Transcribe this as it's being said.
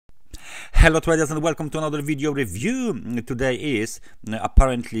Hello traders and welcome to another video review. Today is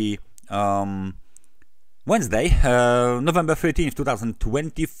apparently Wednesday, November 13th,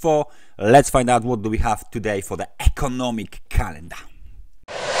 2024. Let's find out what do we have today for the economic calendar.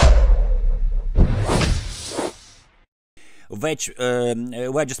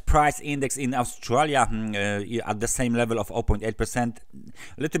 Wages price index in Australia at the same level of 0.8%, a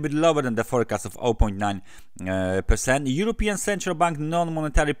little bit lower than the forecast of 0.9%. European Central Bank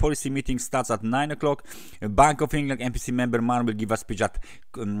non-monetary policy meeting starts at 9 o'clock. Bank of England MPC member Mann will give a speech at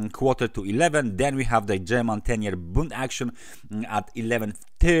quarter to 11. Then we have the German 10-year Bund action at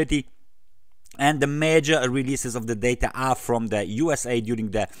 11:30. And the major releases of the data are from the USA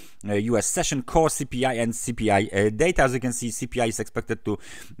during the US session. Core CPI and CPI data. As you can see, CPI is expected to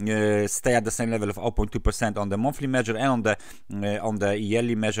stay at the same level of 0.2% on the monthly measure, and on the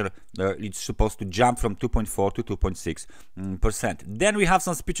yearly measure it's supposed to jump from 2.4 to 2.6%. Then we have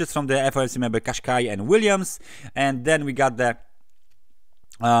some speeches from the FOMC member Kashkai and Williams, and then we got the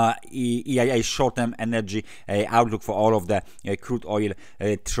EIA short-term energy outlook for all of the crude oil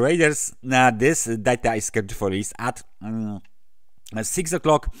traders. This data is scheduled for release at 6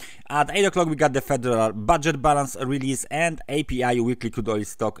 o'clock. At 8 o'clock we got the federal budget balance release, and API weekly crude oil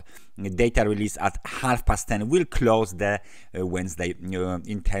stock data release at 10:30 will close the Wednesday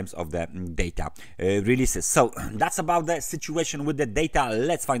in terms of the data releases. So that's about the situation with the data.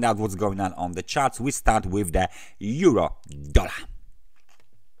 Let's find out what's going on the charts. We start with the euro dollar.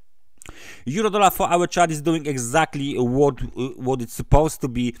 Euro dollar for our chart is doing exactly what it's supposed to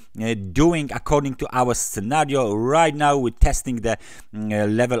be doing according to our scenario. Right now we're testing the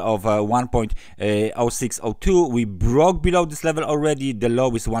level of 1.0602. We broke below this level already. The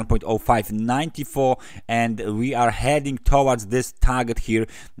low is 1.0594, and we are heading towards this target here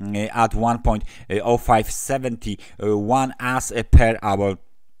at 1.0571 as per our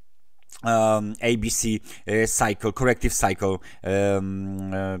ABC cycle, corrective cycle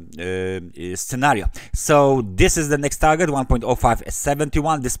scenario. So this is the next target,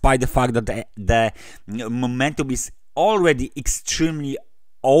 1.0571, despite the fact that the momentum is already extremely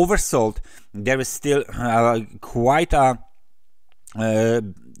oversold. There is still quite a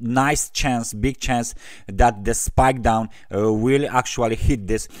nice chance, big chance that the spike down will actually hit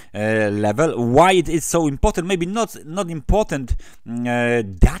this level. Why it is so important? Maybe not important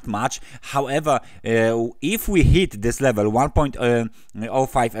that much. However, if we hit this level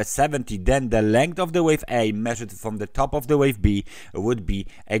 1.0570, then the length of the wave A measured from the top of the wave B would be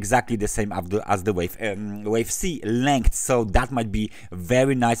exactly the same as the wave C length. So that might be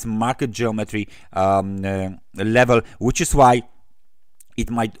very nice market geometry level, which is why it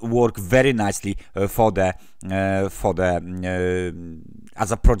might work very nicely for the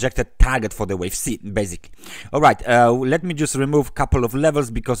as a projected target for the wave C, basically. All right, let me just remove a couple of levels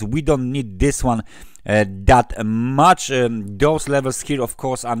because we don't need this one that much. Those levels here, of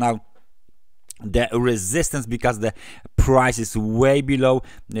course, are now the resistance because the price is way below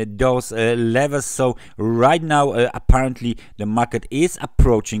those levels. So right now apparently the market is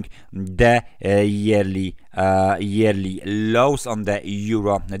approaching the yearly lows on the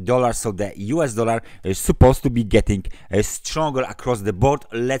euro dollar. So the US dollar is supposed to be getting stronger across the board.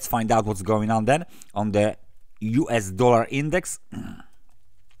 Let's find out what's going on then on the US dollar index.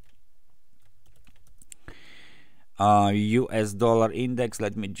 US dollar index,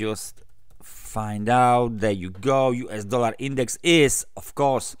 let me just find out. There you go. US dollar index is, of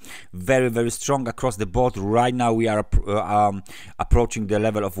course, very strong across the board. Right now we are approaching the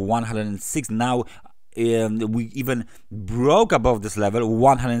level of 106. Now we even broke above this level.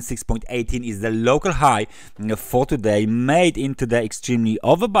 106.18 is the local high for today, made into the extremely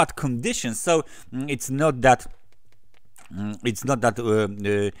overbought conditions. So it's not that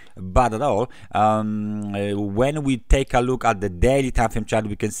bad at all. When we take a look at the daily time frame chart,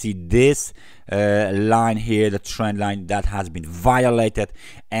 we can see this line here, the trend line that has been violated,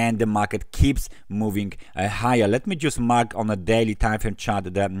 and the market keeps moving higher. Let me just mark on a daily time frame chart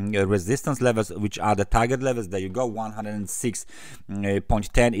the resistance levels, which are the target levels. There you go.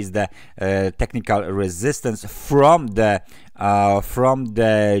 106.10 is the technical resistance from the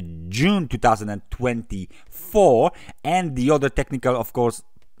June 2024, and the other technical, of course,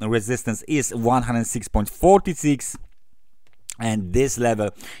 resistance is 106.46. and this level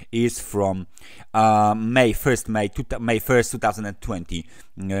is from May 1st,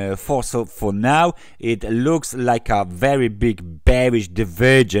 2024. So for now, it looks like a very big bearish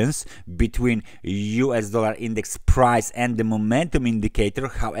divergence between US dollar index price and the momentum indicator.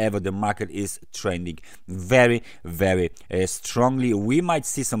 However, the market is trending very, very strongly. We might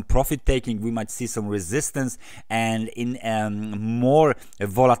see some profit taking, we might see some resistance, and in more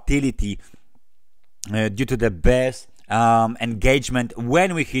volatility due to the bears engagement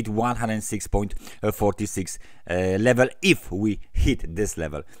when we hit 106.46 level, if we hit this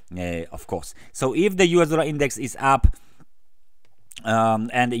level, of course. So if the US dollar index is up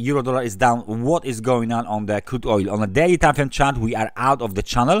and the euro dollar is down, what is going on the crude oil? On a daily time frame chart, we are out of the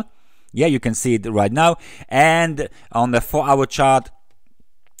channel. Yeah, you can see it right now. And on the 4-hour chart,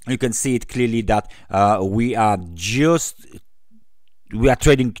 you can see it clearly that we are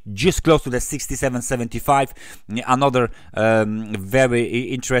trading just close to the 67.75, another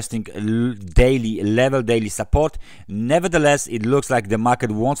very interesting daily support. Nevertheless, it looks like the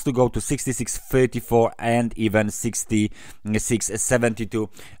market wants to go to 66.34 and even 66.72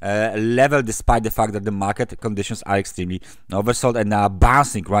 level, despite the fact that the market conditions are extremely oversold and are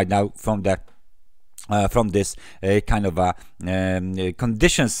bouncing right now from the from this kind of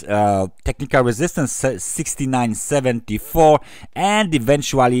conditions. Technical resistance 69.74 and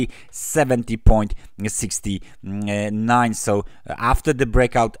eventually 70.69. So after the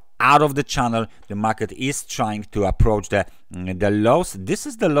breakout out of the channel, the market is trying to approach the lows. This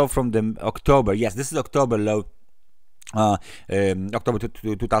is the low from the October. Yes, this is October low. October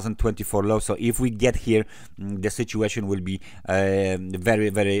 2024 low. So if we get here, the situation will be very,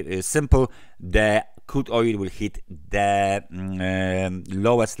 very simple. The crude oil will hit the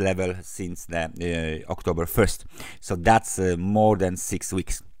lowest level since the October 1st. So that's more than 6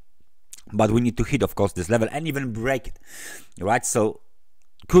 weeks. But we need to hit, of course, this level and even break it, right? So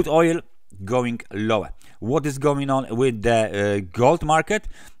crude oil going lower. What is going on with the gold market?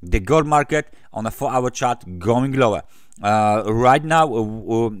 The gold market on a 4-hour chart going lower. Right now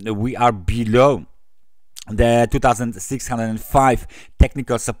we are below the 2605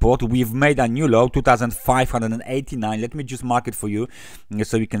 technical support. We've made a new low, 2589. Let me just mark it for you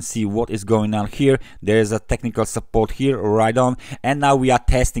so you can see what is going on here. There is a technical support here right on, and now we are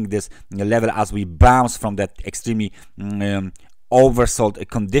testing this level as we bounce from that extremely oversold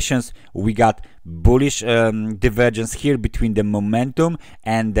conditions. We got bullish divergence here between the momentum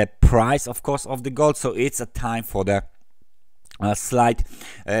and the price, of course, of the gold. So it's a time for the slight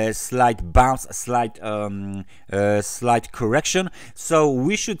bounce, slight correction. So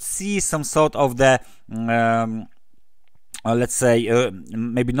we should see some sort of the let's say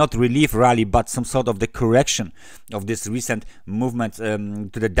maybe not relief rally, but some sort of the correction of this recent movement to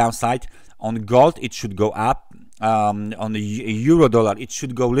the downside. On gold, it should go up. On the euro dollar, it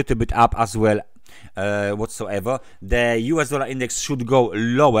should go a little bit up as well. Whatsoever, the US dollar index should go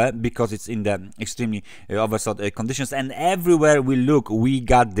lower because it's in the extremely oversold conditions, and everywhere we look, we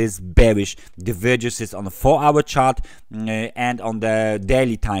got this bearish divergences on the 4-hour chart and on the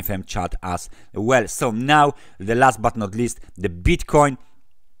daily time frame chart as well. So now, the last but not least, the Bitcoin,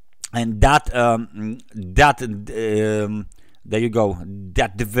 and there you go,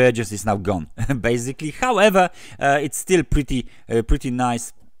 that divergence is now gone basically. However, it's still pretty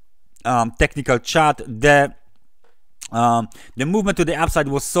nice technical chart. The movement to the upside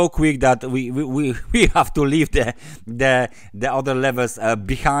was so quick that we have to leave the other levels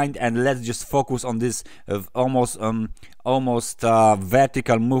behind, and let's just focus on this almost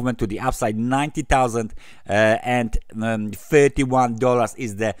vertical movement to the upside. $90,000 and $31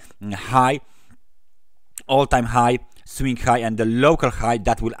 is the high, all-time high, swing high, and the local high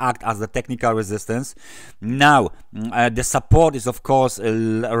that will act as the technical resistance. Now the support is, of course,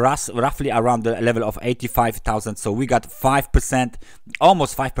 roughly around the level of 85,000. So we got 5%,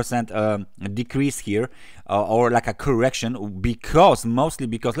 almost 5% decrease here, or like a correction, mostly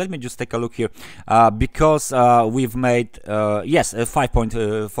because let me just take a look here, because we've made yes, a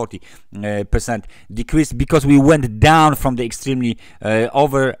 5.40% decrease, because we went down from the extremely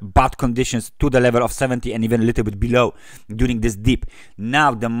over bad conditions to the level of 70 and even a little bit below during this dip.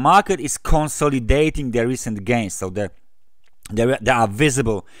 Now the market is consolidating the recent gains, so there are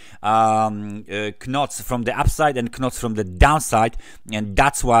visible knots from the upside and knots from the downside, and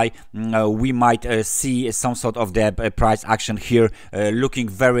that's why we might see some sort of the price action here looking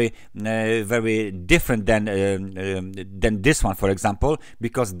very different than this one, for example,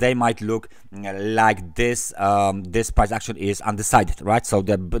 because they might look like this. This price action is undecided, right? So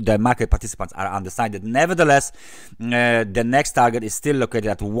the market participants are undecided. Nevertheless, the next target is still located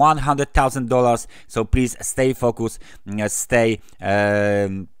at $100,000. So please stay focused, stay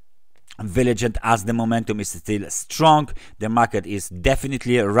stay vigilant as the momentum is still strong. The market is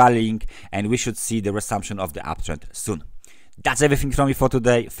definitely rallying, and we should see the resumption of the uptrend soon. That's everything from me for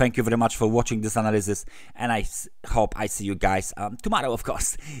today. Thank you very much for watching this analysis, and I hope I see you guys tomorrow, of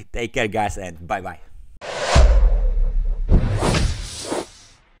course. Take care, guys, and bye bye.